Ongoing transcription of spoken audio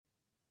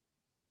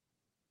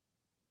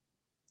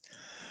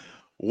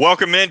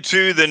Welcome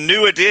into the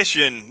new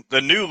edition,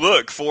 the new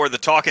look for the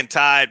Talkin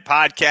Tide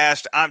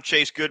podcast. I'm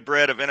Chase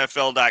Goodbread of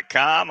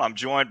NFL.com. I'm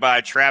joined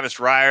by Travis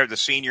Reier, the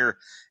senior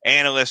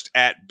analyst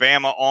at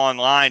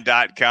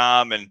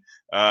BamaOnline.com, and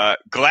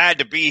glad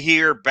to be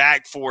here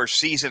back for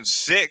season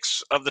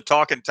 6 of the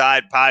Talkin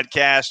Tide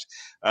podcast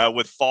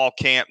with fall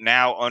camp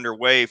now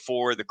underway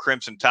for the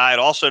Crimson Tide.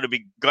 Also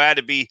glad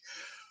to be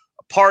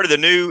part of the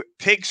new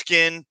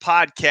Pigskin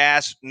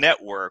Podcast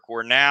Network.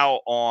 We're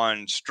now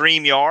on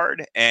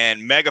StreamYard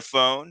and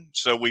Megaphone.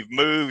 So we've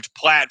moved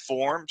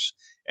platforms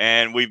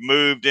and we've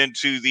moved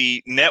into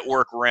the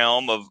network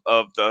realm of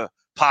the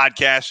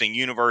podcasting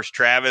universe,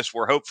 Travis.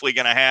 We're hopefully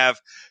going to have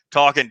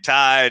Talkin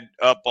Tide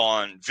up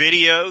on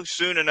video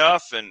soon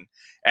enough and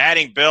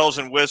adding bells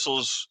and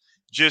whistles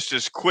just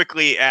as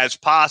quickly as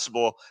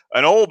possible.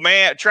 An old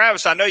man,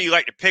 Travis, I know you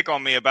like to pick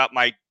on me about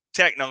my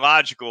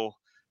technological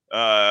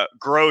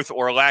growth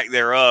or lack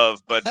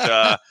thereof, but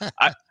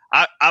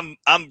I'm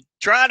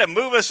trying to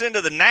move us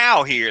into the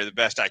now here the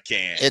best I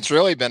can. It's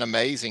really been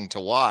amazing to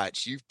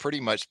watch. You've pretty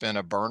much been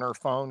a burner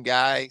phone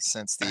guy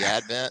since the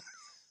advent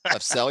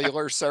of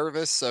cellular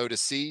service. So to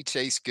see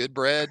Chase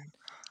Goodbread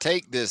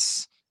take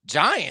this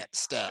giant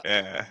step,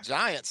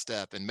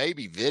 and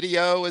maybe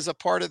video is a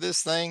part of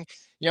this thing.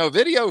 You know,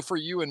 video for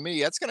you and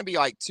me, that's going to be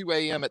like 2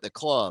 a.m. at the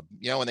club,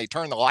 you know, when they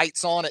turn the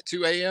lights on at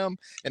 2 a.m.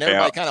 and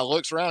everybody kind of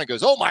looks around and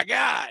goes, oh, my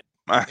God.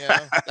 You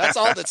know, that's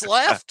all that's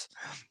left.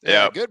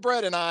 Yeah,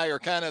 Goodbread and I are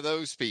kind of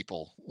those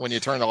people when you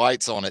turn the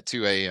lights on at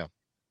 2 a.m.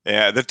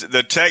 Yeah,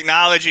 the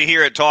technology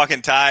here at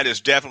Talkin Tide has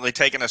definitely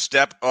taken a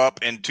step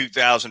up in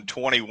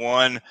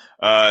 2021.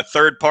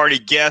 Third-party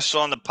guests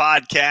on the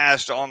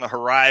podcast on the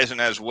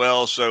horizon as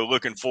well, so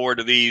looking forward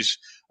to these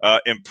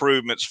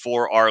improvements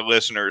for our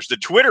listeners. The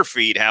Twitter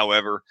feed,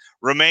 however,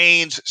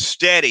 remains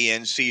steady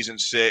in season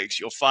 6.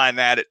 You'll find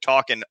that at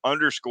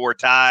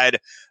Talkin_Tide.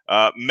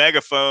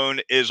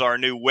 Megaphone is our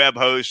new web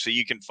host, so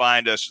you can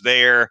find us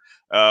there.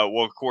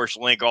 We'll, of course,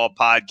 link all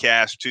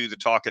podcasts to the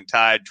Talkin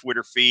Tide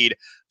Twitter feed.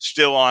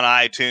 Still on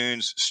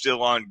iTunes,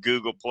 still on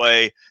Google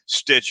Play,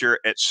 Stitcher,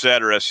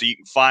 etc. So you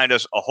can find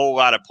us a whole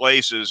lot of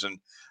places. And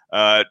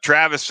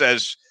Travis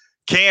says,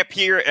 camp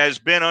here has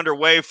been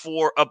underway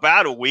for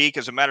about a week.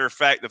 As a matter of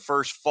fact, the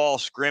first fall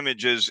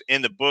scrimmages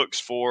in the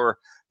books for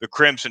the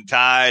Crimson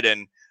Tide,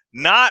 and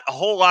not a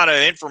whole lot of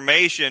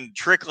information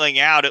trickling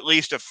out, at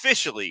least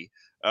officially,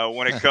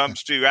 when it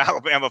comes to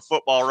Alabama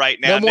football right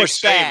now. No more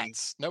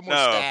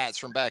stats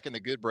from back in the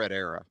Goodbread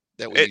era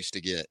that we used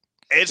to get.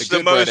 It's the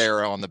Goodbread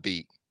era on the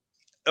beat.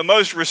 The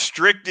most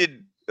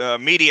restricted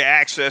media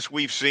access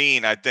we've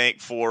seen, I think,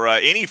 for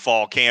any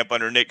fall camp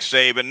under Nick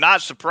Saban.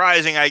 Not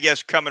surprising, I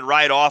guess, coming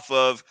right off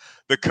of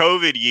the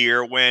COVID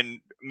year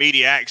when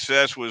media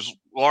access was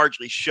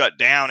largely shut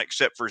down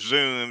except for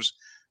Zooms.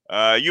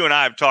 You and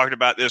I have talked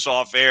about this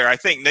off air. I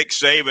think Nick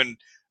Saban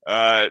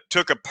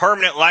took a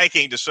permanent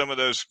liking to some of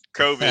those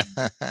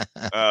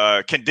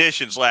COVID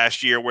conditions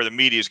last year where the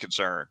media is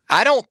concerned.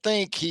 I don't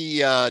think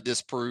he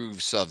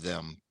disapproves of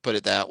them, put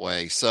it that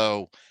way.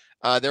 So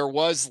there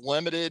was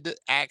limited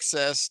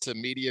access to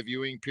media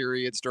viewing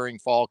periods during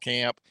fall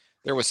camp.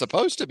 There was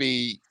supposed to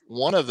be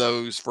one of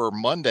those for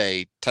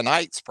Monday,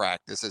 tonight's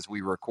practice, as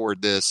we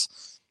record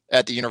this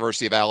at the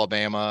University of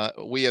Alabama.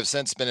 We have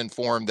since been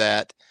informed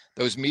that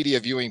those media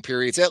viewing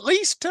periods, at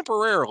least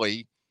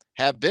temporarily,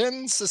 have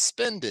been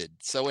suspended.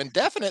 So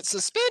indefinite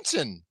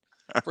suspension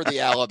for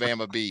the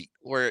Alabama beat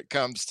where it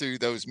comes to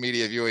those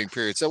media viewing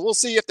periods. So we'll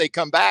see if they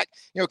come back,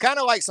 you know, kind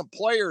of like some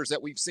players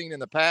that we've seen in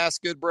the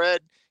past,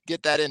 Goodbread,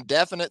 get that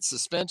indefinite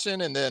suspension,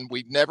 and then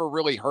we've never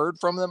really heard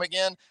from them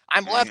again.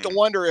 I'm left to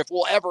wonder if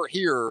we'll ever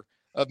hear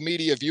of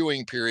media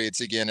viewing periods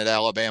again at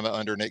Alabama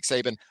under Nick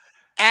Saban.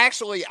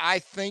 Actually, I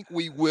think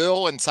we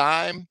will in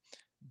time,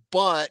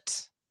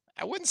 but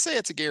I wouldn't say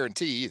it's a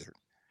guarantee either.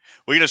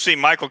 We're going to see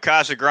Michael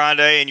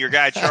Casagrande and your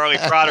guy Charlie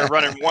Trotter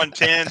running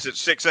 110s at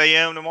 6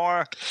 a.m.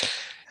 tomorrow.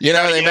 You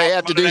know, they may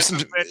have to do some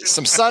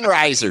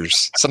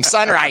sunrisers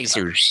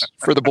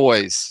for the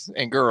boys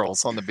and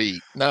girls on the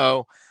beat.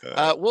 No,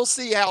 we'll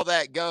see how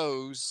that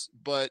goes.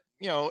 But,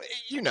 you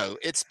know,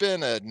 it's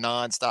been a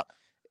nonstop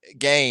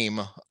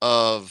game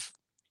of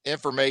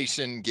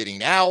information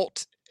getting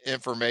out,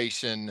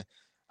 information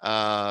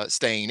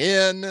staying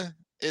in.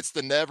 It's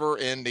the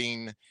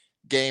never-ending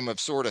game of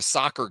sort of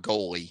soccer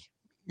goalie,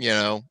 you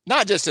know,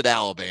 not just at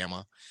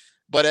Alabama,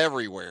 but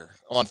everywhere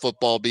on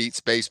football beats,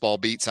 baseball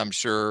beats, I'm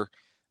sure.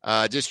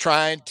 Just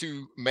trying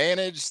to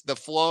manage the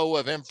flow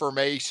of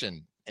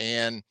information.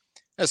 And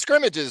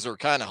scrimmages are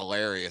kind of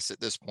hilarious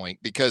at this point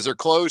because they're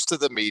close to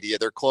the media,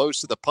 they're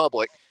close to the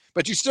public,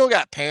 but you still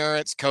got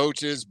parents,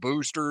 coaches,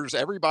 boosters,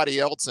 everybody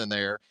else in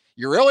there.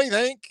 You really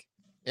think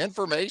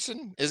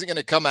information isn't going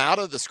to come out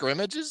of the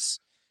scrimmages?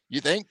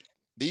 You think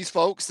these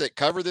folks that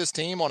cover this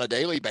team on a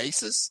daily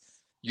basis,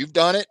 you've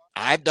done it,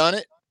 I've done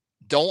it,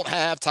 don't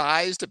have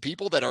ties to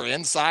people that are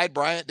inside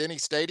Bryant-Denny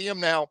Stadium?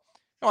 Now,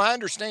 I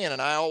understand,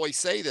 and I always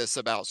say this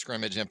about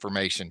scrimmage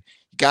information.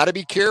 You got to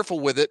be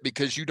careful with it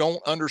because you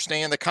don't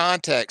understand the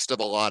context of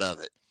a lot of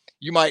it.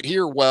 You might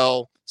hear,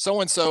 well,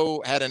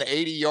 so-and-so had an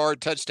 80-yard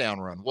touchdown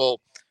run.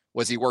 Well,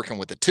 was he working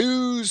with the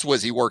twos?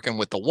 Was he working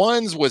with the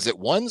ones? Was it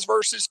ones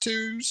versus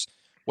twos?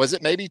 Was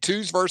it maybe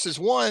twos versus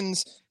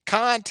ones?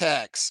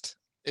 Context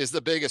is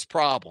the biggest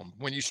problem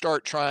when you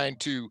start trying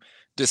to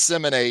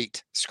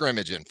disseminate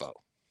scrimmage info.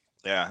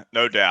 Yeah,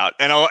 no doubt.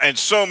 And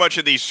so much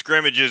of these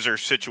scrimmages are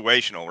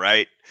situational,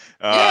 right?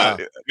 Yeah.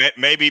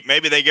 Maybe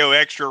they go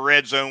extra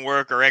red zone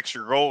work or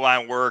extra goal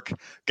line work.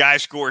 Guy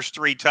scores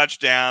 3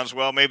 touchdowns.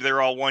 Well, maybe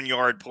they're all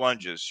 1-yard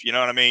plunges. You know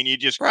what I mean?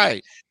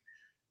 Right.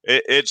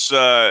 It's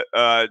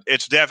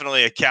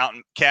definitely a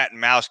cat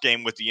and mouse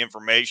game with the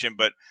information,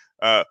 but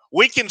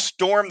we can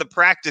storm the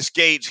practice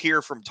gates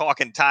here from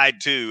Talkin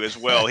Tide too, as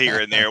well, here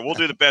and there. We'll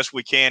do the best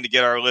we can to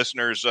get our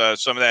listeners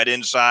some of that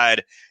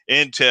inside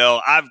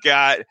intel. I've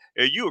got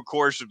you, of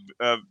course,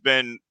 have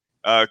been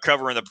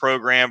covering the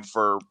program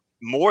for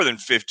more than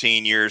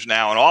 15 years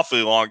now, an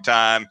awfully long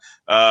time.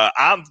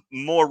 I'm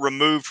more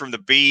removed from the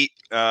beat.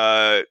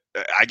 I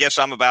guess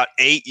I'm about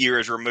 8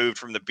 years removed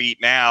from the beat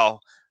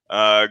now.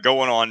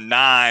 Going on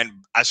 9.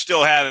 I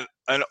still have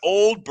an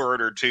old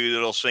bird or two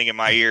that'll sing in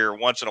my ear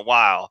once in a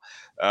while.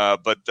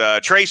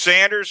 But Trey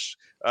Sanders,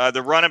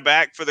 the running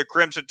back for the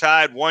Crimson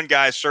Tide, one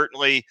guy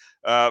certainly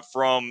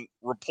from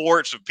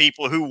reports of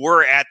people who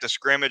were at the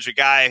scrimmage, a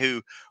guy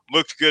who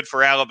looked good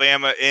for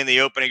Alabama in the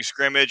opening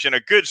scrimmage, and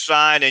a good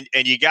sign.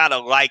 And you got to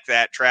like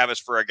that, Travis,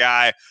 for a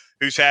guy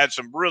who's had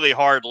some really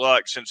hard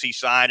luck since he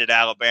signed at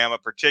Alabama,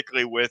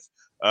 particularly with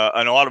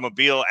an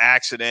automobile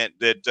accident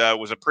that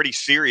was a pretty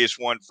serious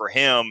one for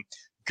him.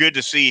 Good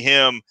to see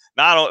him.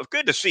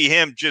 Good to see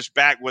him just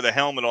back with a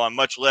helmet on,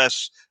 much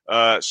less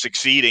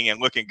succeeding and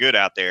looking good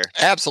out there.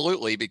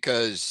 Absolutely,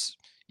 because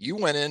you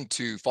went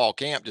into fall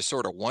camp just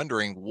sort of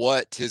wondering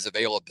what his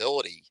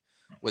availability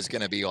was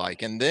going to be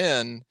like. And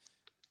then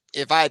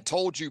if I had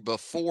told you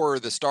before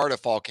the start of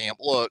fall camp,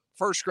 look,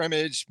 first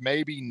scrimmage,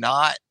 maybe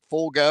not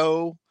full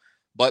go,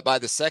 but by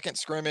the second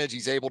scrimmage,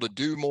 he's able to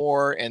do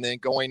more. And then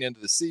going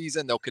into the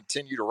season, they'll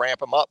continue to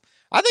ramp him up.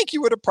 I think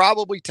you would have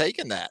probably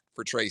taken that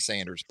for Trey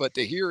Sanders. But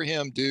to hear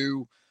him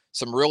do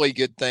some really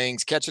good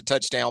things, catch a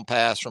touchdown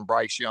pass from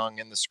Bryce Young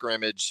in the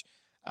scrimmage.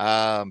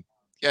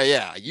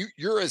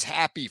 You're as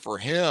happy for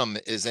him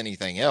as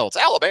anything else.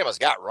 Alabama's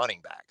got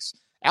running backs.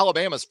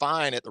 Alabama's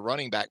fine at the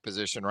running back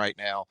position right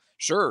now.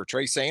 Sure,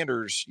 Trey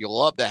Sanders, you'll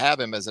love to have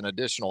him as an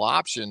additional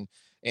option,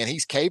 and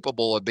he's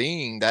capable of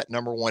being that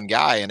number one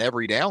guy, an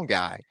every down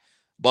guy.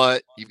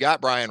 But you've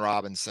got Brian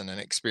Robinson, an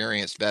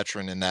experienced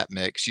veteran in that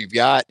mix. You've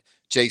got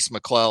Jace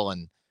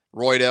McClellan,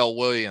 Roydell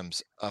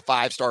Williams, a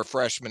 5-star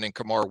freshman in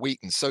Kamar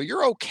Wheaton. So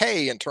you're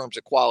okay in terms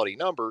of quality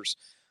numbers,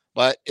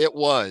 but it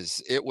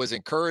was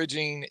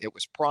encouraging. It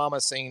was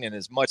promising. And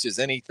as much as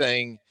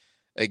anything,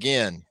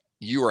 again,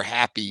 you are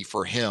happy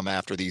for him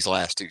after these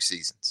last 2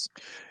 seasons.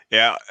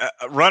 Yeah,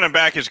 running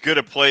back is good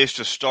a place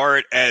to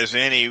start as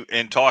any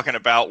in talking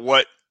about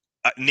what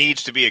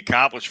needs to be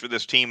accomplished for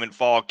this team in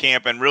fall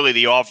camp and really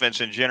the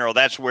offense in general.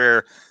 That's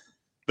where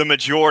the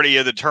majority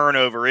of the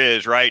turnover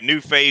is, right?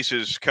 New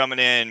faces coming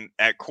in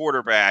at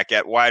quarterback,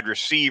 at wide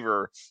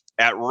receiver,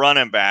 at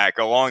running back,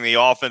 along the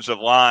offensive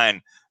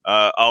line.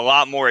 A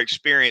lot more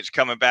experience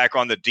coming back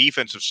on the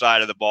defensive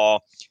side of the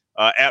ball.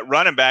 At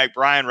running back,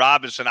 Brian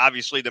Robinson,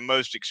 obviously the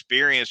most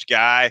experienced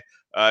guy,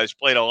 has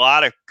played a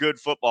lot of good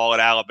football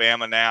at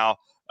Alabama now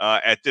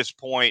at this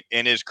point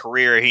in his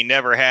career. He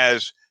never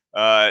has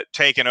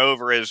taken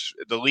over as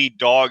the lead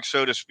dog,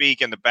 so to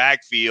speak, in the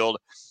backfield.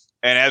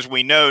 And as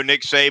we know,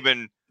 Nick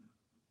Saban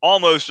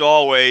almost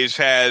always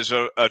has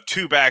a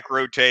 2-back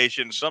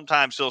rotation.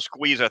 Sometimes he'll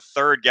squeeze a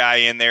third guy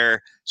in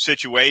there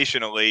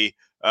situationally.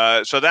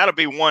 So that'll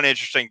be one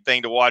interesting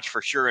thing to watch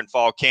for sure in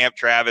fall camp,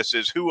 Travis,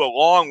 is who,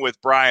 along with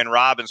Brian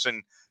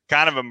Robinson,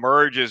 kind of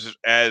emerges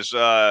as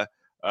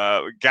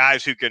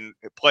guys who can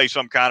play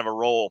some kind of a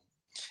role.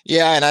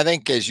 Yeah, and I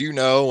think, as you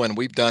know, and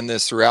we've done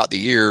this throughout the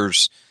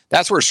years,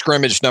 that's where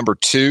scrimmage number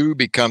 2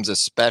 becomes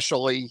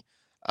especially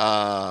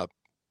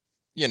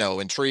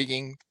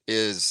intriguing,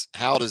 is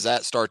how does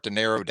that start to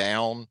narrow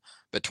down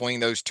between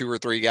those 2 or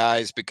 3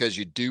 guys, because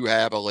you do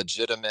have a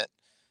legitimate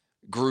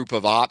group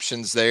of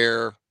options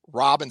there.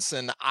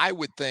 Robinson, I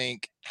would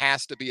think,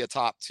 has to be a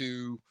top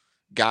 2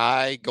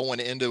 guy going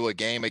into a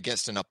game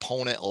against an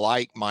opponent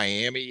like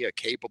Miami, a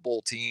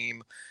capable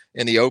team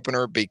in the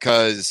opener,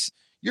 because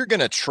you're going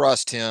to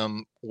trust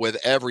him with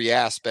every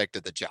aspect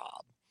of the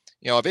job.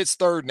 If it's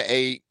 3rd and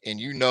 8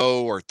 and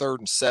or 3rd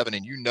and 7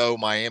 and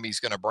Miami's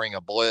going to bring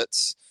a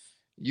blitz,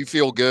 you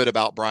feel good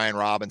about Brian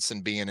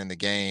Robinson being in the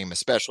game,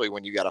 especially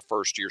when you got a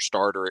first-year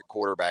starter at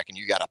quarterback and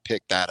you got to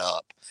pick that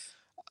up.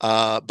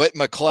 But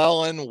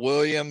McClellan,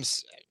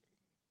 Williams,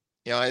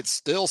 it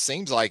still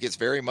seems like it's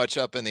very much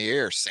up in the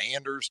air.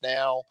 Sanders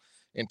now,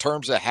 in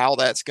terms of how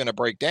that's going to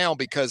break down,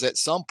 because at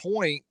some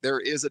point there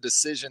is a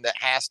decision that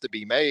has to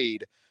be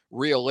made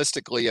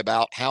realistically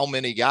about how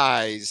many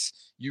guys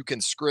you can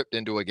script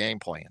into a game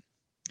plan.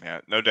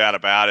 Yeah, no doubt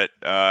about it.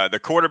 The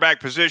quarterback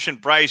position,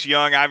 Bryce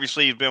Young,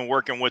 obviously he's been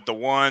working with the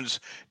ones,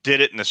 did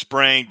it in the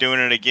spring,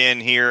 doing it again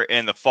here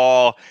in the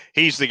fall.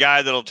 He's the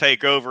guy that'll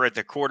take over at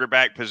the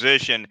quarterback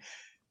position.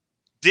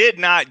 did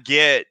not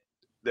get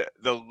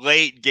the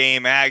late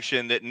game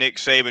action that Nick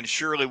Saban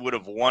surely would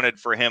have wanted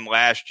for him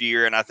last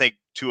year. And I think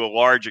to a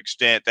large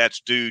extent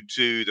that's due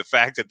to the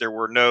fact that there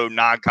were no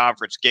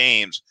non-conference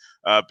games,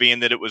 being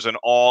that it was an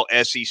all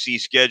SEC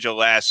schedule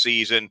last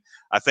season.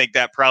 I think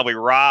that probably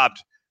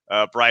robbed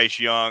Bryce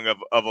Young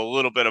of a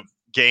little bit of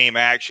game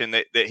action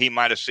that he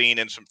might have seen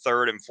in some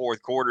third and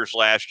fourth quarters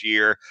last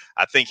year.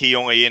 I think he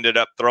only ended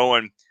up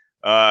throwing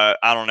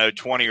I don't know,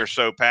 20 or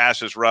so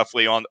passes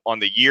roughly on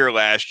the year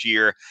last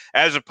year,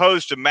 as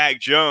opposed to Mac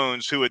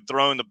Jones, who had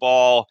thrown the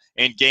ball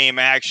in game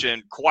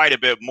action quite a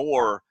bit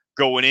more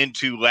going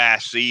into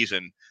last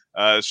season.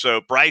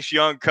 So Bryce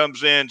Young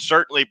comes in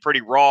certainly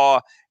pretty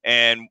raw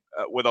and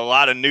with a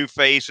lot of new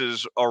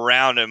faces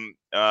around him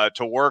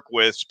to work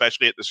with,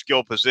 especially at the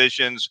skill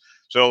positions.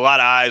 So a lot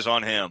of eyes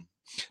on him.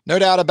 No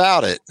doubt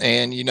about it.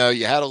 And, you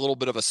had a little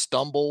bit of a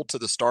stumble to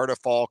the start of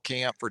fall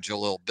camp for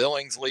Jaleel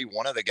Billingsley,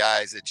 one of the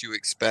guys that you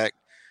expect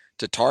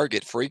to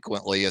target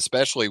frequently,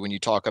 especially when you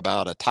talk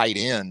about a tight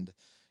end.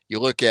 You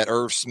look at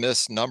Irv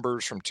Smith's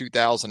numbers from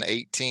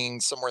 2018,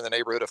 somewhere in the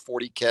neighborhood of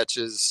 40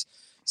 catches,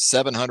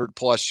 700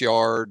 plus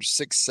yards,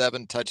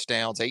 6-7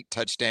 touchdowns, 8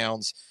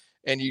 touchdowns.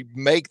 And you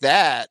make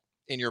that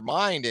in your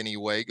mind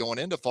anyway, going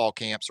into fall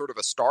camp, sort of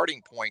a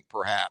starting point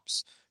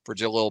perhaps for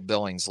Jaleel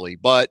Billingsley.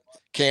 But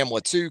Cam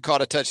Latu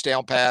caught a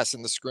touchdown pass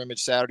in the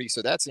scrimmage Saturday,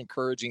 so that's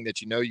encouraging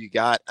that you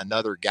got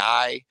another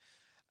guy.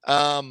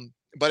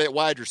 But at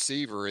wide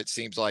receiver, it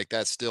seems like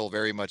that's still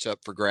very much up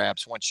for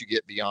grabs. Once you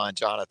get beyond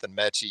Jonathan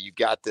Mechie, you've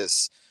got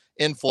this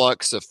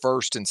influx of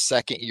first and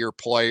second year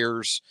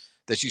players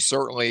that you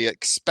certainly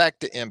expect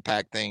to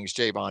impact things.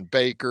 Javon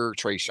Baker,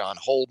 Trayshawn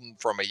Holden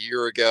from a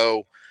year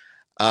ago,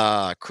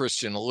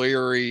 Christian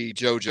Leary,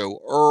 JoJo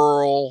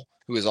Earl,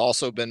 who has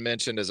also been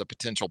mentioned as a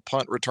potential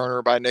punt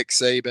returner by Nick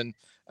Saban,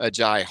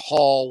 Ajay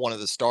Hall, one of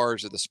the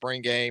stars of the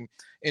spring game,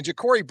 and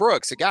Ja'Cory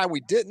Brooks, a guy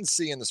we didn't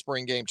see in the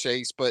spring game,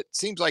 Chase, but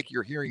seems like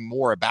you're hearing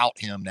more about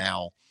him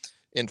now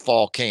in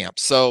fall camp.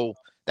 So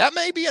that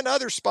may be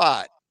another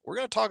spot. We're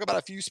going to talk about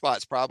a few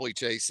spots probably,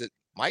 Chase, that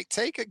might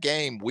take a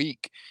game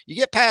week. You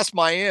get past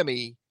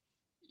Miami,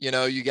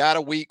 you got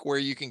a week where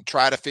you can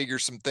try to figure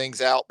some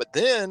things out, but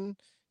then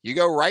you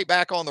go right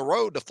back on the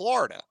road to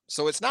Florida.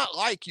 So it's not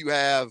like you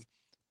have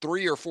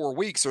 3 or 4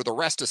 weeks or the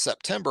rest of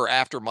September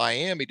after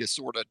Miami to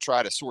sort of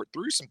try to sort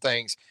through some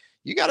things.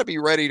 You got to be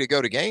ready to go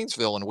to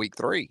Gainesville in week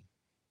 3.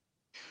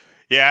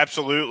 Yeah,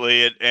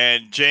 absolutely.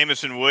 And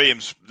Jamison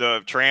Williams, the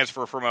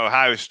transfer from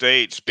Ohio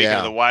State, speaking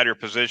of the wider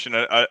position,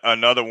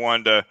 another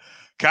one to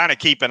kind of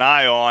keep an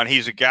eye on.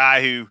 He's a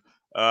guy who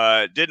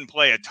didn't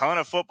play a ton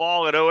of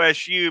football at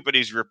OSU, but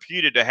he's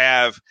reputed to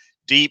have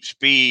deep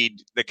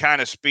speed, the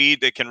kind of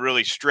speed that can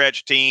really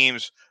stretch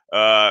teams.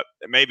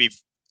 Maybe,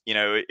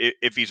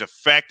 if he's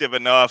effective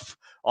enough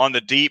on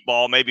the deep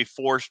ball, maybe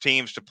force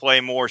teams to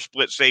play more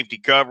split safety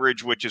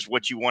coverage, which is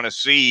what you want to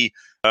see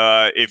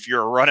if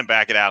you're a running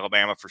back at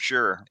Alabama for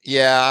sure.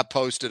 Yeah, I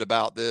posted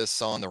about this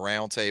on the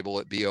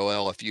roundtable at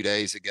BOL a few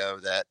days ago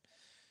that,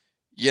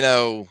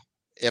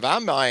 if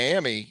I'm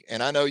Miami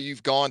and I know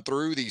you've gone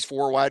through these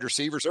 4 wide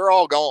receivers, they're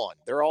all gone.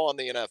 They're all in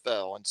the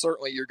NFL. And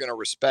certainly you're going to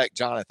respect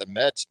John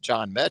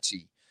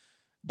Mechie.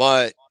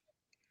 But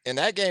in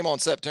that game on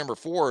September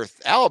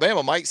 4th,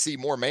 Alabama might see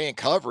more man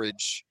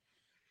coverage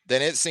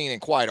than it's seen in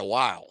quite a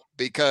while,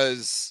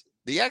 because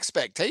the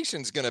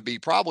expectation is going to be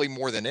probably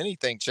more than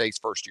anything, Chase,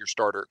 first-year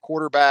starter at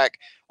quarterback,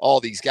 all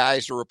these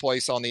guys to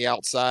replace on the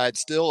outside,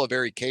 still a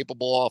very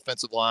capable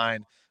offensive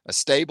line, a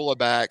stable of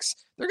backs.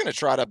 They're going to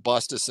try to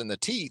bust us in the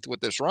teeth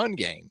with this run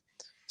game.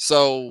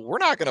 So we're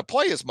not going to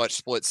play as much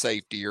split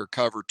safety or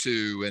cover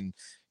 2 and,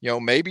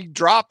 maybe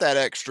drop that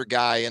extra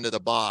guy into the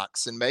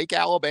box and make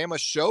Alabama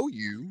show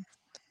you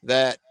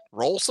that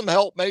roll some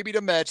help maybe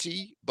to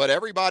Mechie, but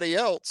everybody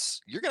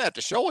else, you're going to have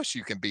to show us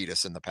you can beat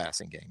us in the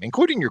passing game,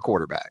 including your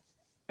quarterback.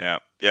 Yeah.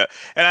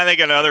 And I think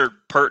another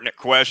pertinent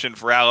question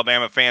for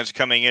Alabama fans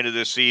coming into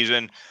this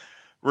season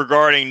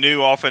regarding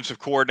new offensive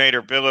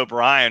coordinator Bill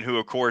O'Brien, who,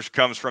 of course,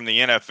 comes from the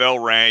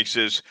NFL ranks,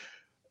 is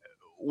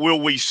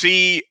will we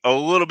see a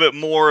little bit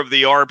more of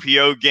the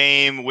RPO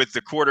game with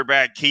the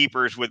quarterback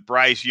keepers with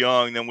Bryce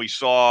Young than we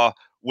saw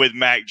with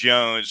Mac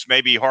Jones?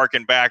 Maybe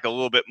harken back a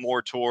little bit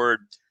more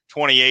toward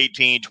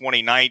 2018,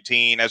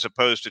 2019, as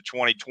opposed to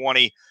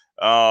 2020.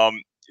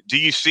 Do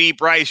you see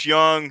Bryce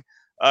Young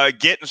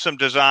getting some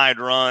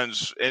designed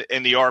runs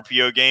in the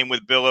RPO game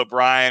with Bill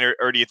O'Brien,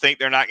 or do you think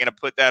they're not going to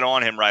put that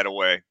on him right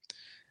away?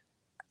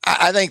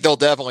 I think there'll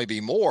definitely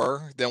be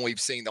more than we've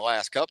seen the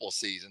last couple of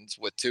seasons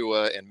with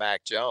Tua and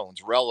Mac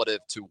Jones relative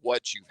to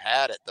what you've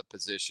had at the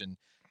position.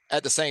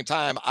 At the same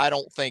time, I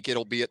don't think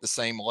it'll be at the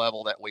same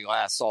level that we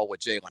last saw with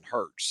Jalen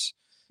Hurts,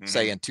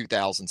 say in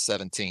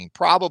 2017.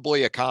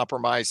 Probably a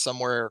compromise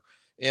somewhere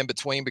in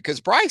between, because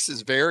Bryce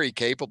is very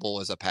capable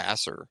as a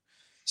passer.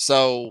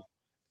 So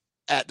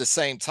at the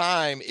same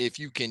time, if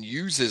you can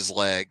use his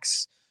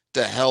legs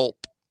to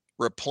help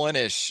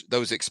replenish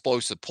those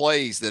explosive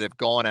plays that have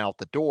gone out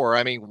the door.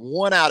 I mean,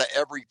 1 out of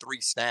every 3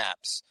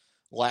 snaps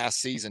last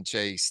season,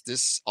 Chase,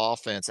 this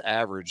offense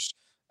averaged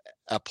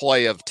a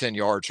play of 10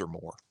 yards or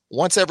more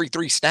once every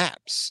 3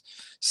 snaps.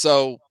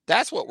 So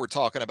that's what we're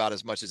talking about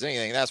as much as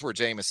anything. That's where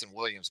Jamison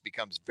Williams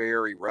becomes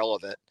very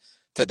relevant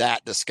to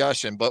that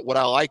discussion. But what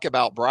I like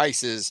about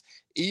Bryce is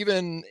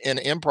even in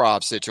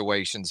improv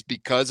situations,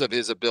 because of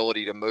his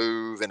ability to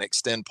move and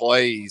extend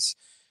plays,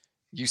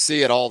 you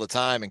see it all the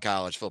time in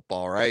college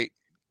football, right?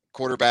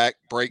 Quarterback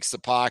breaks the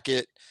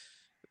pocket,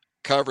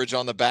 coverage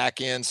on the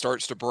back end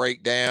starts to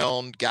break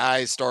down,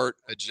 guys start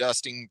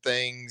adjusting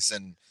things,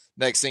 and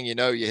next thing you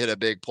know, you hit a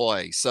big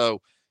play.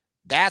 So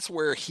that's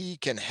where he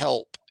can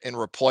help in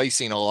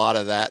replacing a lot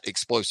of that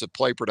explosive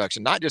play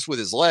production, not just with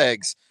his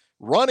legs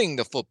running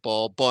the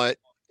football, but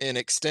in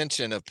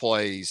extension of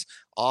plays,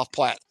 off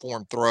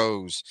platform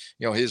throws,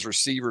 his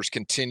receivers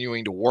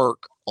continuing to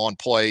work on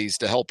plays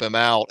to help him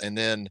out. And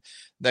then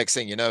next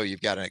thing you know,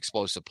 you've got an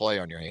explosive play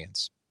on your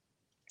hands.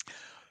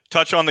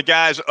 Touch on the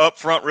guys up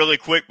front really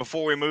quick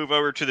before we move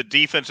over to the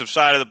defensive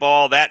side of the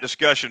ball. That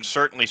discussion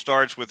certainly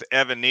starts with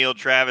Evan Neal,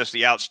 Travis,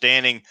 the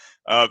outstanding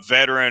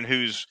veteran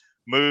who's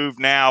moved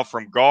now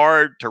from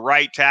guard to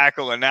right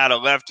tackle and now to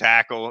left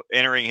tackle,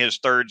 entering his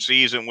 3rd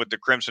season with the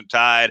Crimson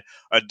Tide.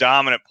 A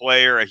dominant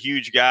player, a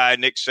huge guy.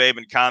 Nick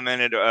Saban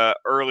commented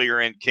earlier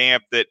in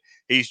camp that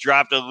he's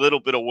dropped a little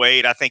bit of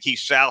weight. I think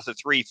he's south of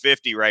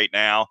 350 right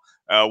now,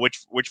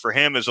 which for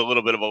him is a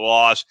little bit of a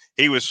loss.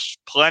 He was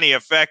plenty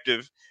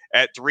effective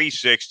at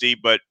 360,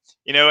 but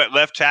at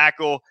left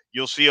tackle,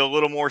 you'll see a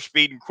little more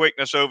speed and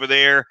quickness over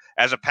there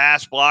as a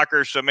pass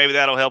blocker. So maybe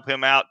that'll help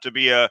him out to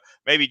be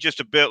maybe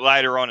just a bit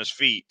lighter on his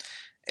feet.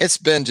 It's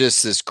been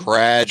just this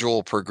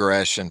gradual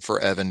progression for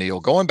Evan Neal,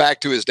 going back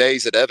to his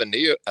days at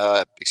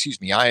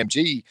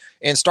IMG,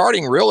 and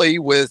starting really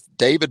with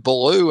David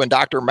Ballou and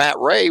Dr. Matt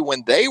Ray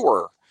when they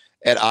were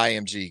at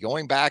IMG,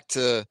 going back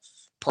to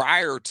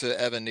prior to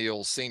Evan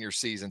Neal's senior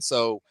season.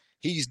 So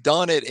he's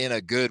done it in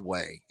a good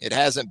way. It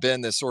hasn't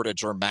been this sort of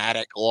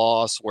dramatic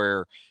loss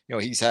where,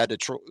 he's had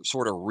to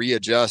sort of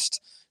readjust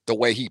the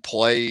way he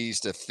plays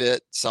to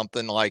fit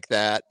something like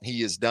that.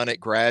 He has done it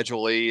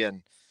gradually.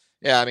 And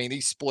yeah, I mean,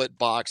 these split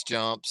box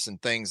jumps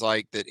and things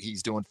like that,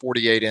 he's doing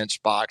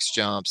 48-inch box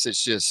jumps.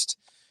 It's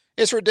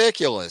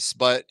ridiculous,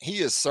 but he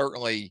is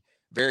certainly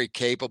very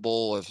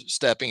capable of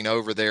stepping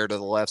over there to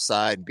the left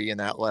side and being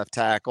that left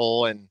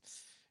tackle. And,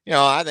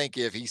 I think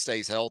if he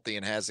stays healthy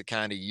and has the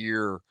kind of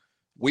year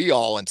we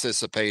all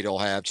anticipate he'll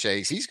have,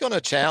 Chase, he's going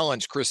to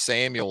challenge Chris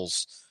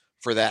Samuels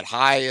for that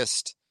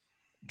highest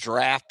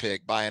draft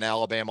pick by an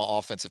Alabama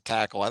offensive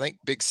tackle. I think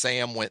Big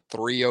Sam went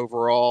 3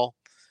 overall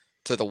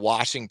to the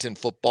Washington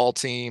football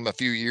team a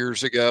few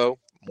years ago,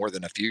 more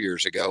than a few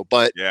years ago.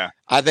 But yeah,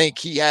 I think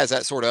he has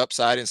that sort of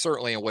upside, and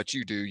certainly in what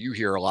you do, you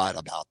hear a lot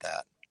about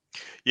that.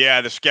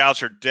 Yeah, the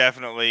scouts are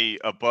definitely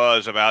a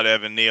buzz about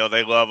Evan Neal.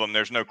 They love him.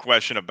 There's no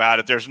question about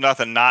it. There's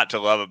nothing not to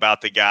love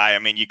about the guy. I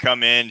mean, you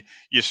come in,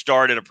 you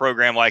start at a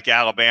program like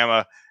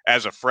Alabama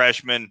as a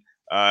freshman.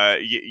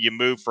 You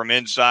move from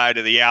inside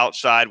to the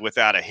outside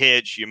without a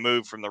hitch. You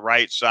move from the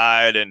right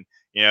side, and,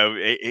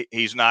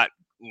 he's not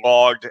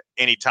logged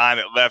any time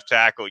at left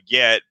tackle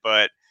yet,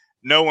 but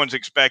no one's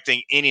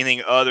expecting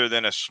anything other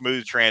than a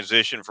smooth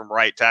transition from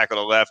right tackle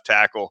to left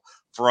tackle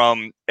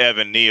from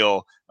Evan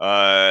Neal.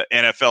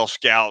 NFL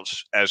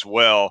scouts as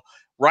well.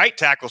 Right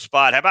tackle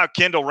spot. How about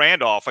Kendall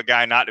Randolph, a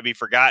guy not to be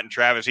forgotten,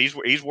 Travis?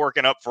 He's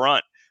working up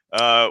front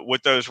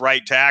with those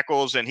right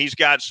tackles, and he's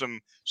got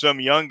some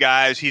young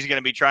guys he's going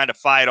to be trying to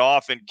fight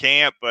off in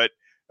camp. But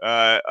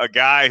a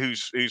guy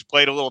who's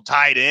played a little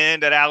tight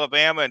end at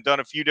Alabama and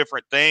done a few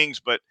different things,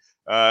 but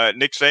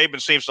Nick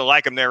Saban seems to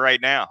like him there right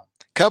now.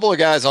 Couple of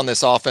guys on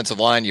this offensive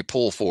line you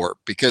pull for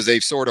because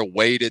they've sort of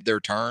waited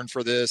their turn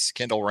for this.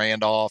 Kendall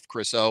Randolph,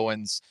 Chris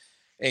Owens,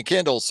 and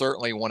Kendall's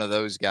certainly one of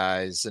those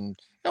guys, and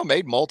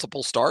made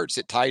multiple starts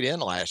at tight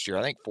end last year.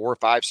 I think 4 or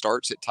 5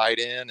 starts at tight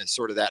end, is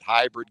sort of that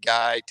hybrid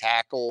guy,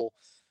 tackle,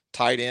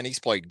 tight end. He's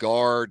played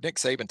guard. Nick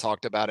Saban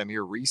talked about him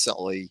here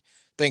recently.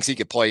 Thinks he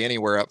could play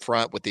anywhere up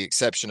front with the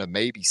exception of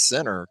maybe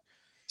center.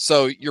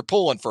 So you're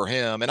pulling for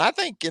him. And I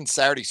think in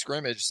Saturday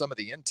scrimmage, some of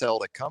the intel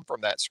to come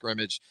from that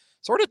scrimmage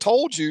sort of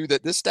told you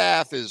that this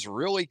staff is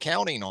really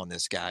counting on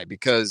this guy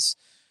because,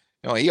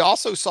 he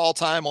also saw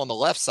time on the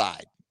left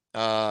side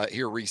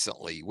here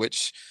recently,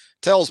 which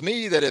tells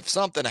me that if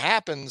something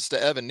happens to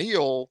Evan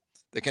Neal,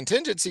 the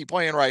contingency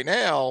plan right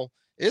now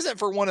isn't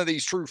for one of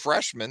these true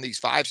freshmen, these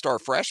 5-star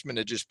freshmen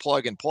to just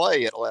plug and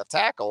play at left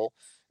tackle.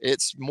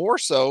 It's more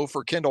so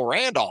for Kendall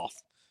Randolph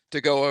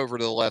to go over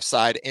to the left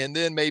side and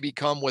then maybe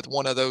come with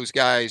one of those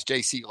guys,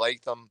 J.C.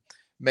 Latham,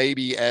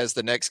 maybe as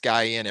the next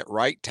guy in at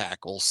right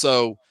tackle.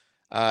 So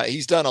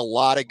he's done a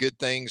lot of good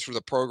things for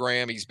the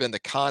program. He's been the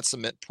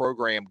consummate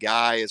program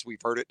guy, as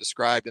we've heard it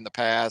described in the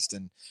past.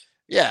 And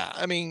yeah,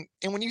 I mean,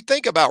 and when you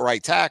think about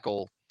right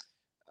tackle,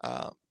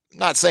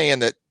 not saying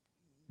that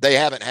they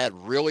haven't had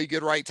really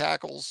good right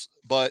tackles,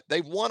 but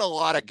they've won a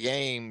lot of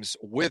games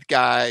with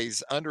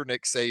guys under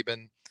Nick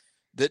Saban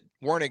that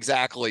weren't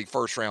exactly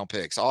first-round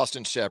picks.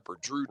 Austin Shepard,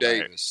 Drew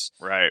Davis.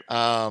 Right.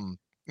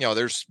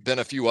 There's been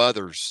a few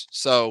others.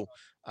 So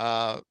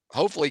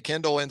hopefully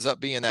Kendall ends up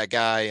being that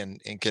guy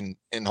and can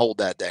hold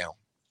that down.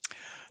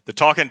 The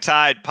Talkin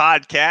Tide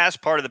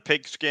podcast, part of the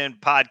Pigskin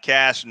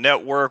Podcast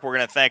Network. We're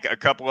going to thank a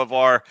couple of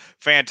our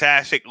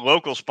fantastic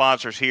local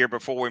sponsors here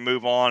before we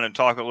move on and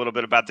talk a little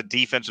bit about the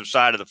defensive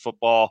side of the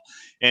football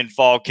in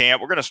fall camp.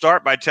 We're going to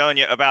start by telling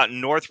you about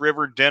North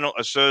River Dental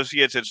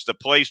Associates. It's the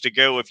place to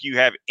go if you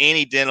have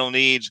any dental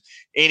needs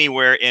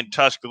anywhere in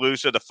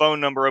Tuscaloosa. The phone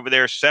number over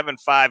there is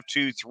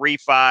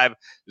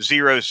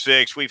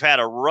 752-3506. We've had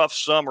a rough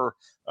summer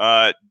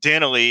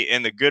dentally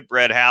in the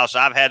Goodbread house.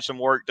 I've had some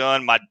work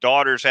done. My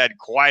daughter's had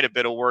quite a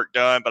bit of work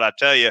done, but I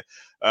tell you,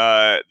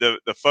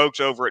 the folks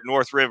over at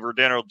North River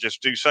Dental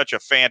just do such a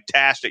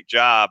fantastic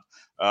job.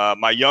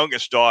 My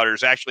youngest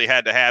daughter's actually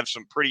had to have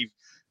some pretty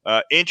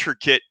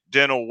intricate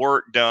dental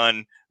work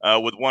done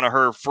with one of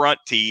her front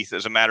teeth,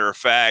 as a matter of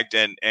fact,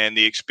 and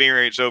the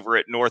experience over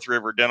at North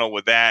River Dental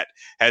with that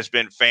has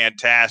been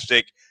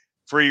fantastic.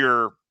 For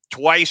your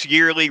twice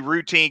yearly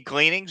routine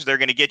cleanings, they're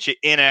going to get you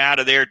in and out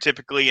of there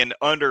typically in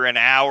under an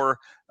hour,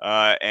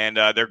 and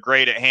they're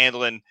great at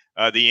handling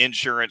the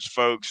insurance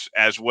folks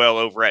as well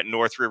over at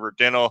North River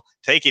Dental.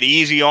 Take it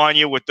easy on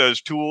you with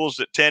those tools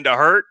that tend to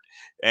hurt,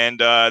 and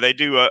they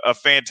do a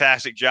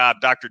fantastic job.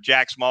 Dr.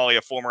 Jack Smalley,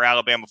 a former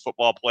Alabama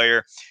football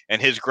player,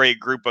 and his great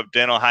group of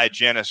dental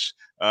hygienists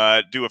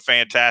do a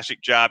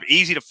fantastic job.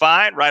 Easy to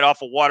find, right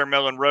off of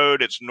Watermelon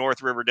Road. It's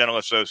North River Dental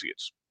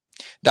Associates.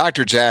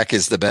 Dr. Jack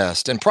is the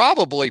best. And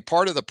probably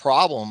part of the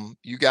problem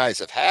you guys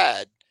have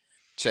had,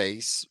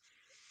 Chase,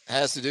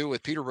 has to do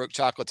with Peterbrook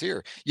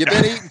Chocolatier. You've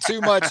been eating too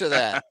much of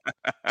that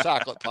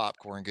chocolate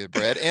popcorn, good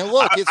bread. And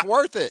look, it's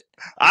worth it.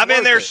 I'm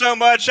in there so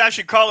much, I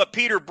should call it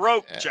Peter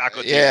Broke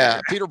Chocolatier. Yeah,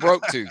 Peter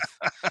Broke Tooth.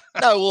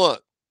 No,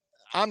 look,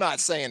 I'm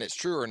not saying it's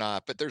true or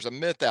not, but there's a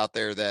myth out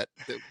there that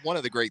one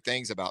of the great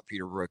things about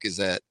Peterbrook is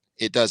that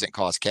it doesn't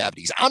cause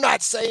cavities. I'm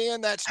not saying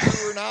that's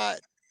true or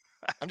not.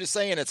 I'm just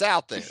saying it's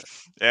out there.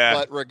 Yeah.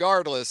 But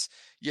regardless,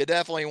 you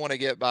definitely want to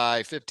get by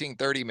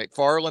 1530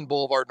 McFarland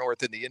Boulevard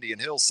North in the Indian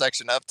Hills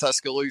section of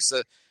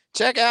Tuscaloosa.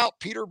 Check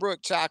out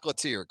Peterbrook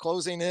Chocolatier,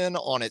 closing in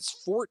on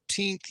its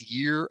 14th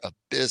year of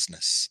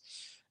business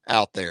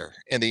out there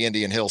in the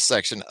Indian Hills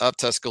section of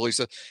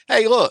Tuscaloosa.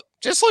 Hey, look,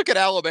 just look at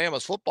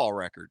Alabama's football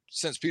record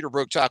since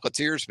Peterbrook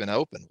Chocolatier's been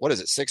open. What is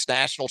it, 6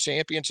 national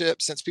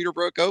championships since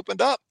Peterbrook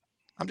opened up?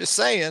 I'm just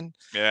saying,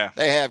 yeah,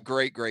 they have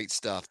great, great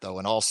stuff, though.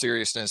 In all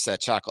seriousness,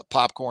 that chocolate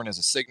popcorn is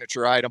a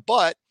signature item,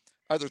 but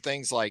other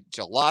things like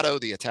gelato,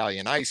 the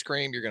Italian ice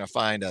cream, you're going to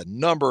find a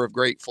number of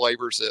great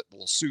flavors that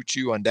will suit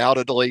you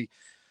undoubtedly.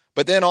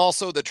 But then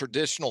also the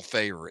traditional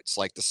favorites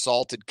like the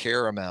salted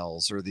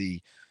caramels or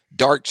the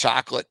dark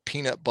chocolate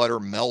peanut butter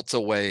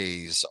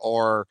meltaways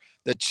or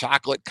the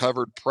chocolate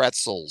covered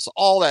pretzels.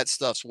 All that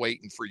stuff's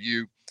waiting for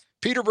you.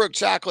 Peterbrook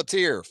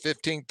Chocolatier,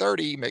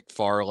 1530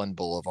 McFarland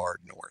Boulevard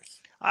North.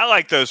 I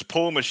like those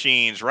pull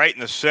machines right in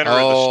the center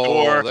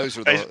of the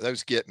store.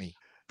 Those get me.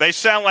 They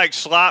sound like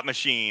slot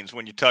machines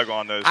when you tug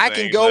on those. I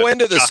can go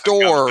into the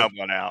store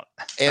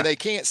and they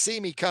can't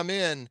see me come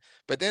in,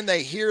 but then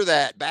they hear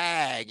that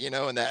bag,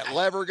 and that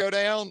lever go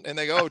down, and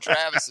they go, "Oh,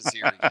 Travis is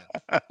here again."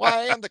 Well,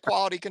 I am the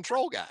quality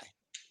control guy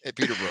at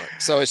Peterbrook,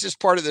 so it's just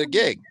part of the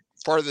gig.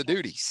 Part of the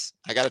duties.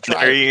 I got to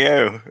try. There you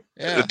go.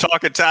 Yeah. The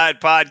Talkin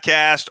Tide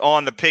podcast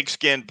on the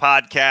Pigskin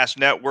Podcast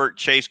Network.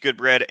 Chase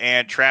Goodbread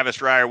and Travis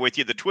Reier with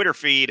you. The Twitter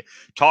feed,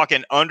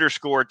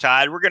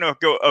 Talkin_Tide. We're going to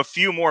go a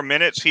few more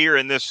minutes here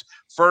in this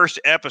first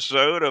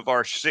episode of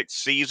our 6th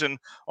season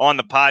on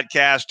the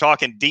podcast,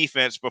 talking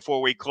defense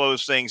before we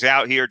close things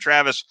out here.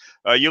 Travis,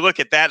 you look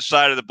at that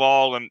side of the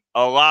ball and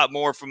a lot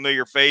more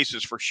familiar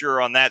faces for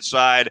sure on that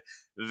side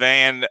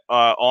than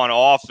on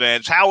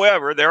offense.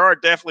 However, there are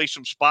definitely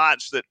some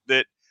spots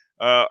that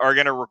are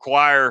going to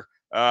require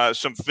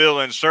some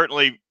fill-in.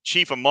 Certainly,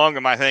 chief among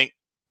them, I think,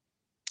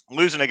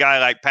 losing a guy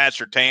like Pat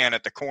Surtain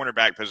at the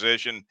cornerback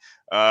position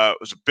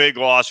was a big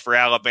loss for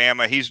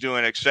Alabama. He's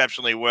doing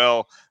exceptionally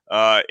well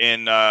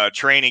in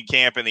training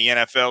camp in the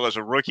NFL as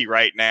a rookie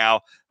right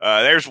now.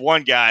 There's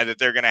one guy that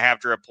they're going to have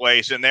to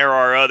replace, and there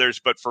are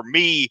others. But for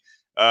me,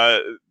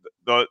 the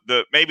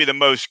maybe the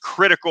most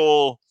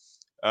critical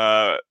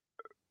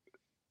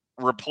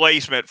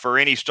replacement for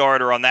any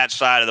starter on that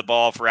side of the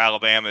ball for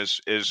Alabama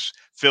is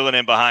filling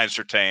in behind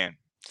Surtain.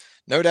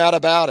 No doubt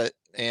about it.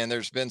 And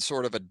there's been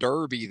sort of a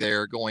derby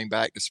there going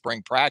back to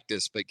spring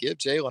practice, but give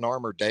Jalen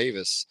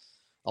Armour-Davis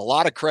a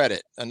lot of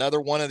credit.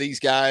 Another one of these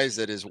guys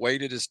that has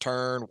waited his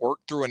turn,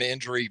 worked through an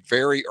injury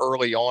very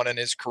early on in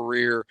his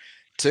career.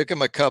 Took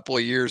him a couple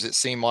of years, it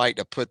seemed like,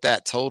 to put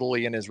that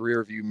totally in his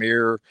rearview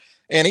mirror.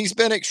 And he's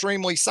been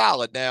extremely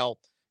solid. Now,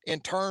 in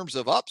terms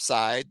of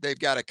upside, they've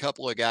got a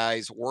couple of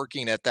guys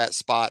working at that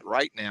spot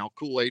right now,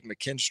 Kool-Aid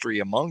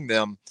McKinstry among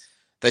them,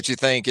 that you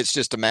think it's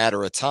just a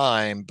matter of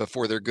time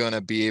before they're going to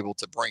be able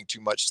to bring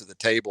too much to the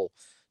table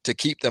to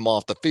keep them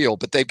off the field.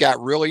 But they've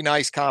got really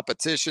nice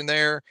competition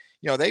there.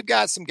 They've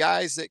got some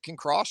guys that can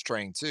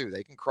cross-train too.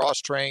 They can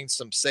cross-train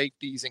some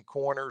safeties and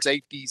corners,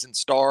 safeties and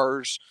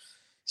stars,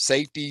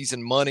 safeties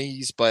and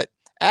monies. But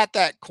at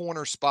that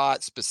corner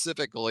spot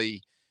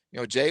specifically,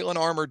 Jalen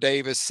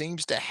Armour-Davis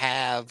seems to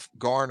have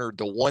garnered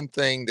the one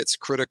thing that's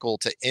critical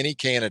to any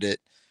candidate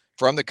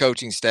from the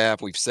coaching staff.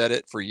 We've said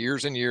it for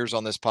years and years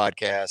on this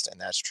podcast,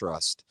 and that's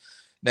trust.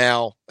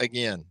 Now,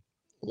 again,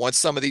 once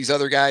some of these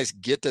other guys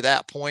get to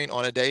that point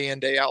on a day in,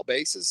 day out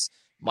basis,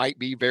 might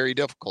be very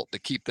difficult to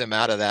keep them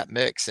out of that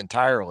mix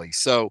entirely.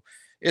 So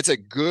it's a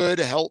good,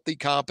 healthy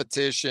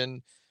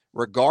competition.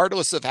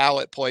 Regardless of how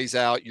it plays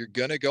out, you're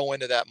going to go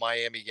into that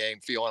Miami game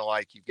feeling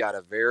like you've got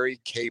a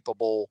very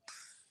capable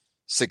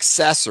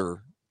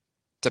successor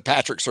to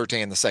Patrick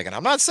Surtain II.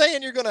 I'm not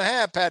saying you're going to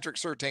have Patrick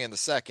Surtain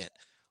II,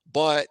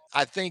 but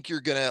I think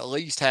you're going to at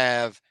least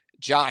have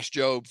Josh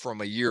Jobe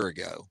from a year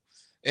ago.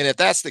 And if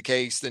that's the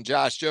case, then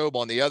Josh Jobe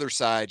on the other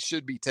side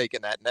should be taking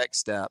that next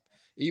step.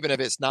 Even if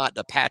it's not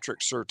to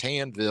Patrick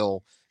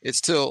Surtainville, it's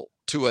still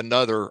to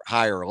another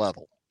higher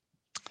level.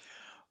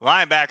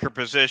 Linebacker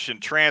position,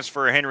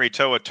 transfer Henry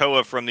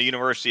To'oTo'o from the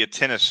University of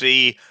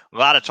Tennessee. A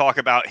lot of talk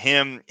about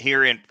him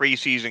here in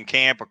preseason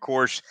camp. Of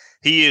course,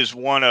 he is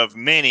one of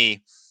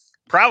many,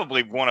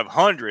 probably one of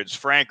hundreds,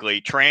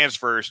 frankly,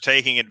 transfers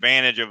taking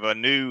advantage of a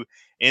new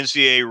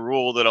NCAA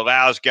rule that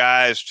allows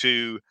guys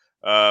to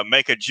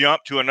make a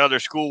jump to another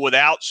school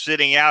without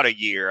sitting out a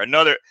year.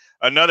 Another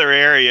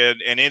area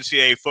in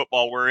NCAA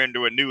football, we're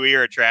into a new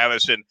era,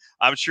 Travis, and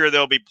I'm sure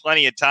there'll be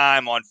plenty of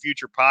time on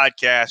future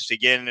podcasts to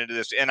get into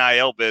this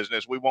NIL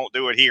business. We won't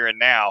do it here and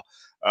now,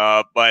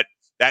 but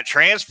that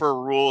transfer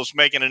rule is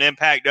making an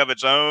impact of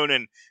its own.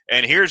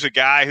 And here's a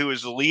guy who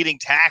is the leading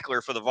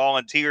tackler for the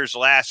Volunteers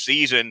last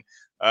season.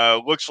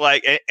 Looks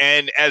like,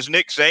 and as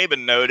Nick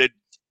Saban noted,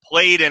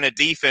 played in a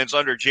defense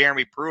under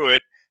Jeremy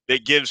Pruitt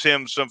that gives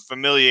him some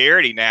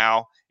familiarity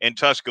now in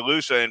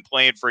Tuscaloosa and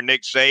playing for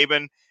Nick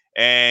Saban.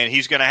 And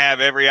he's going to have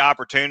every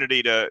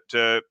opportunity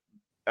to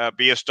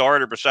be a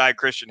starter beside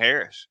Christian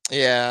Harris.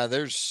 Yeah,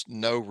 there's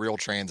no real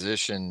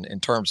transition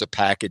in terms of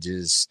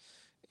packages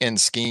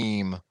and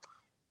scheme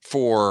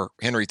for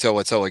Henry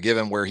To'oTo'o,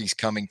 given where he's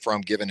coming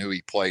from, given who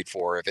he played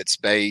for. If it's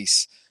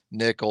base,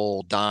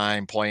 nickel,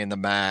 dime, playing the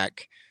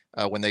MAC,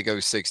 when they go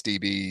 6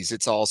 DBs,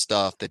 it's all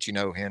stuff that,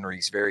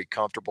 Henry's very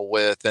comfortable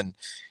with. And,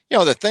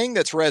 the thing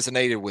that's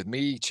resonated with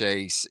me,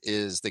 Chase,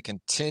 is the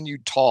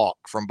continued talk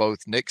from both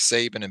Nick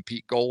Saban and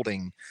Pete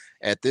Golding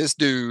at this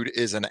dude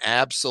is an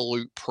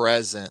absolute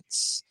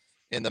presence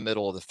in the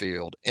middle of the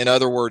field. In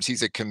other words,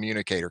 he's a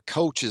communicator.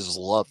 Coaches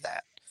love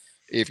that.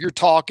 If you're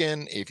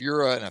talking, if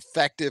you're an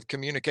effective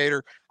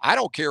communicator, I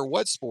don't care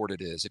what sport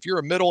it is. If you're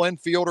a middle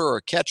infielder or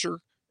a catcher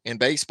in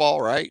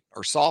baseball, right,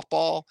 or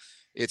softball,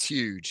 it's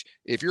huge.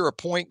 If you're a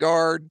point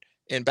guard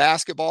in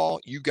basketball,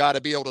 you got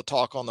to be able to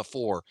talk on the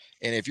floor.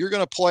 And if you're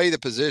going to play the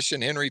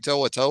position Henry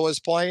To'oTo'o is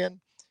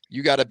playing,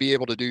 you got to be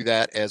able to do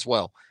that as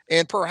well.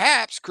 And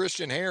perhaps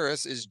Christian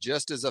Harris is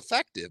just as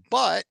effective.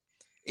 But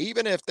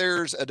even if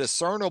there's a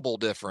discernible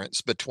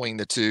difference between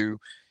the two,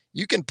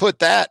 you can put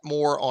that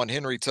more on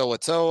Henry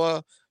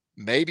To'oTo'o,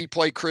 maybe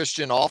play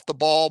Christian off the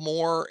ball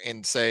more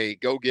and say,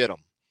 go get him.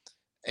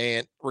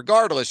 And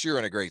regardless, you're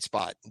in a great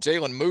spot.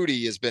 Jalen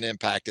Moody has been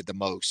impacted the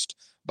most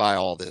by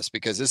all this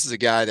because this is a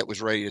guy that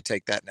was ready to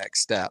take that next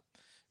step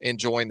and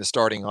join the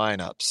starting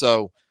lineup.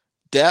 So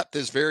depth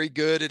is very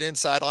good at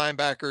inside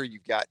linebacker.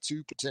 You've got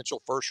 2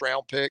 potential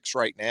first-round picks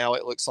right now.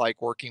 It looks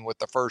like working with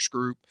the first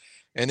group.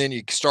 And then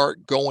you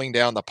start going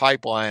down the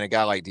pipeline. A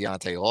guy like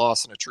Deontay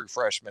Lawson, a true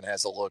freshman,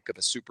 has a look of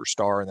a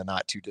superstar in the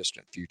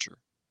not-too-distant future.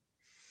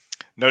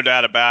 No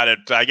doubt about it.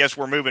 I guess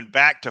we're moving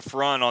back to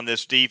front on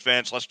this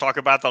defense. Let's talk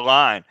about the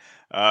line.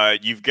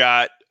 You've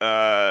got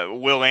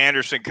Will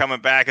Anderson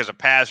coming back as a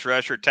pass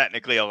rusher,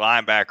 technically a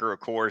linebacker, of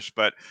course,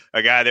 but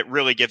a guy that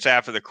really gets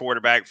after the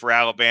quarterback for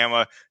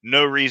Alabama.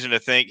 No reason to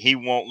think he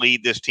won't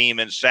lead this team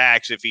in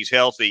sacks if he's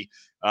healthy.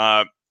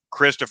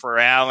 Christopher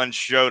Allen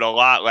showed a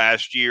lot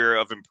last year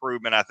of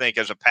improvement, I think,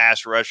 as a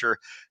pass rusher,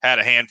 had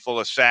a handful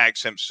of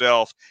sacks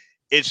himself.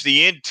 It's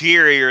the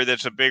interior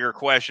that's a bigger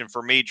question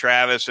for me,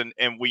 Travis,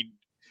 and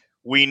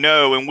we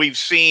know and we've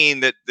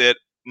seen that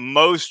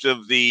most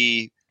of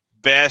the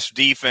best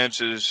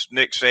defenses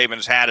Nick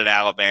Saban's had at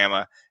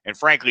Alabama, and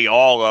frankly,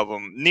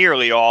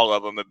 nearly all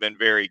of them have been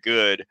very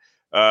good.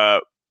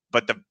 But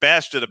the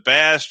best of the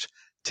best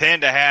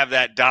tend to have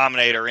that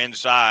dominator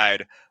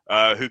inside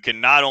who can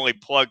not only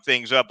plug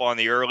things up on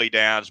the early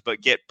downs,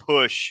 but get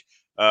push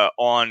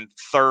on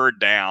third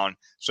down.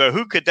 So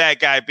who could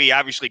that guy be?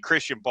 Obviously,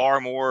 Christian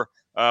Barmore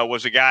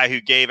was a guy who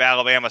gave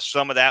Alabama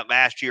some of that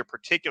last year,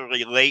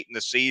 particularly late in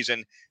the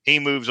season. He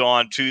moves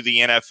on to the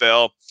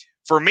NFL.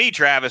 For me,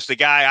 Travis, the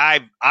guy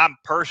I'm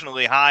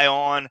personally high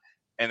on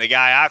and the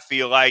guy I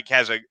feel like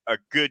has a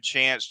good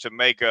chance to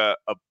make a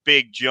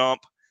big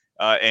jump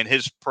in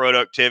his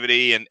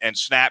productivity and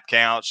snap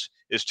counts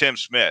is Tim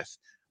Smith.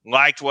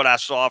 Liked what I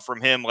saw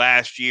from him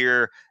last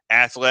year.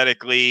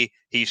 Athletically,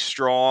 he's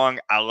strong.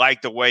 I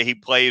like the way he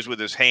plays with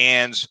his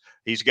hands.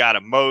 He's got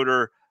a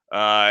motor.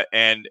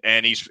 And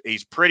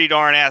he's pretty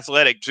darn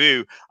athletic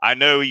too. I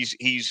know he's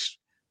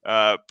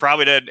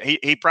probably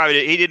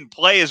he didn't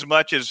play as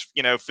much as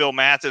Phil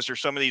Mathis or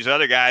some of these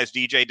other guys,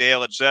 DJ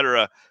Dale,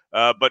 etc.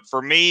 But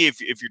for me,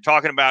 if you're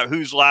talking about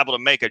who's liable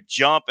to make a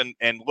jump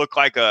and look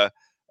like a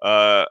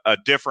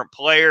different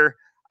player,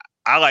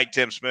 I like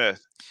Tim Smith.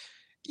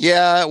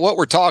 Yeah, what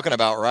we're talking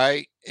about,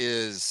 right,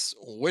 is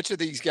which of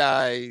these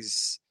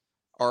guys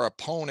our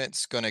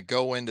opponents going to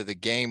go into the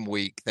game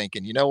week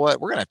thinking, you know what,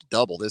 we're going to have to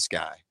double this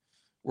guy.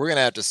 We're going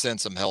to have to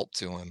send some help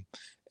to him.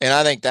 And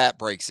I think that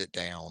breaks it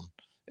down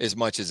as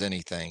much as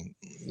anything.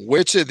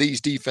 Which of these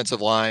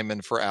defensive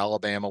linemen for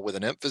Alabama, with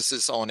an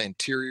emphasis on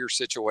interior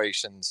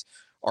situations,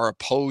 are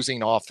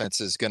opposing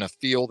offenses going to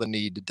feel the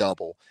need to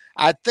double?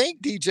 I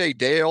think DJ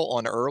Dale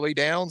on early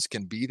downs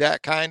can be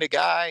that kind of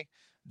guy.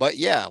 But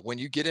yeah, when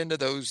you get into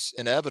those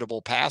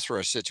inevitable pass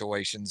rush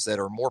situations that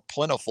are more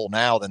plentiful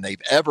now than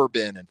they've ever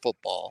been in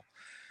football,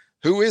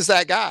 who is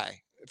that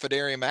guy?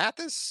 Fedarian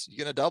Mathis? You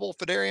going to double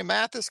Fedarian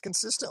Mathis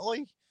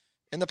consistently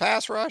in the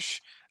pass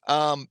rush?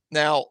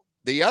 Now,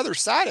 the other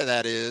side of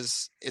that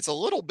is it's a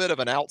little bit of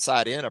an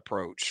outside in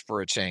approach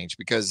for a change,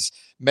 because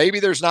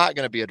maybe there's not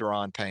going to be a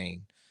Deron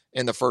Payne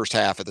in the first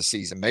half of the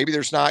season. Maybe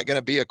there's not going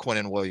to be a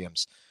Quinnen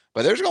Williams,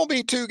 but there's going to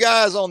be two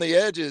guys on the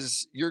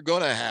edges you're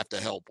going to have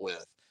to help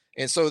with.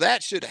 And so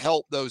that should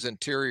help those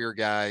interior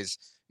guys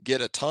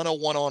get a ton of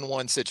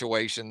one-on-one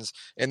situations.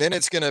 And then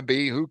it's going to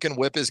be who can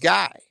whip his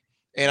guy.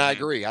 And I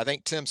agree. I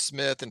think Tim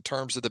Smith, in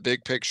terms of the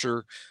big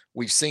picture,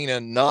 we've seen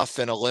enough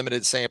in a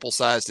limited sample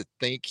size to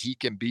think he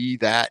can be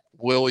that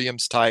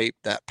Williams type,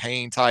 that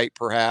Payne type,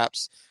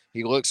 perhaps.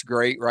 He looks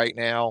great right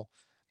now.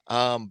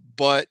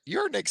 But you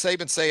heard Nick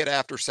Saban say it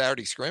after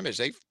Saturday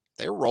scrimmage.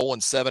 They're rolling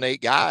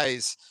 7-8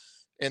 guys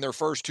in their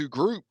first two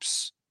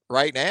groups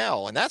right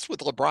now, and that's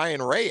with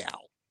LeBron Ray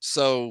out.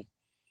 So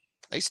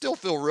they still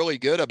feel really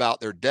good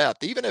about their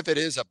depth, even if it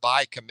is a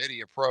by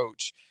committee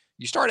approach.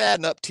 You start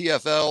adding up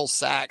TFL,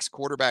 sacks,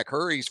 quarterback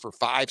hurries for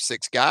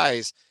 5-6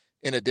 guys,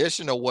 in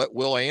addition to what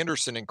Will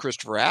Anderson and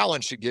Christopher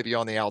Allen should give you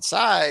on the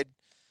outside.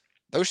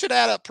 Those should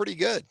add up pretty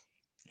good.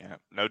 Yeah,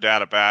 no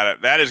doubt about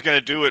it. That is going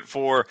to do it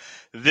for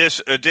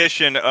this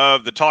edition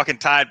of the Talkin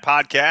Tide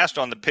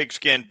podcast on the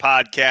Pigskin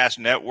Podcast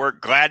Network.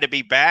 Glad to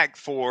be back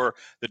for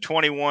the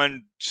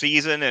 21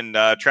 season, and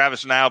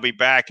Travis and I will be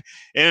back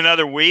in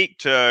another week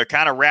to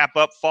kind of wrap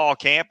up fall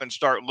camp and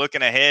start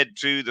looking ahead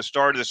to the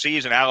start of the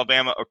season.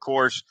 Alabama, of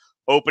course,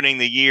 opening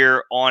the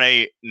year on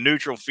a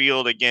neutral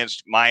field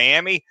against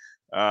Miami.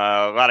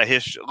 A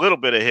little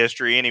bit of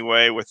history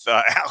anyway with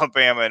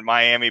Alabama and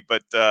Miami,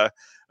 but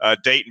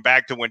dating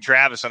back to when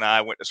Travis and I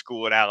went to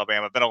school at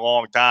Alabama. It's been a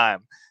long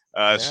time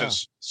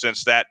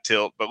since that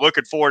tilt. But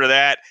looking forward to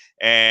that,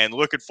 and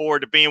looking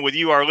forward to being with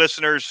you, our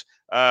listeners,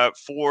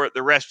 for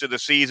the rest of the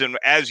season.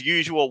 As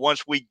usual,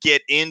 once we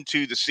get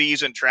into the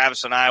season,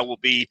 Travis and I will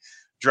be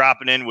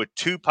dropping in with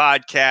 2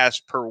 podcasts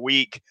per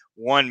week,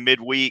 one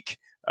midweek,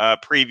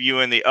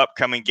 previewing the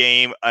upcoming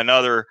game,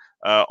 another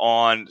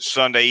on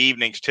Sunday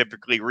evenings,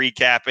 typically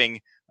recapping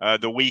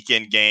the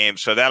weekend game.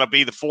 So that'll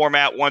be the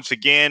format once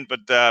again, but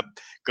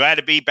glad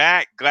to be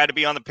back. Glad to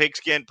be on the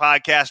Pigskin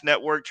Podcast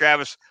Network.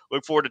 Travis,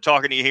 look forward to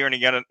talking to you here in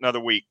again another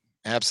week.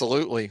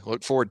 Absolutely.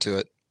 Look forward to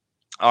it.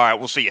 All right.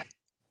 We'll see you.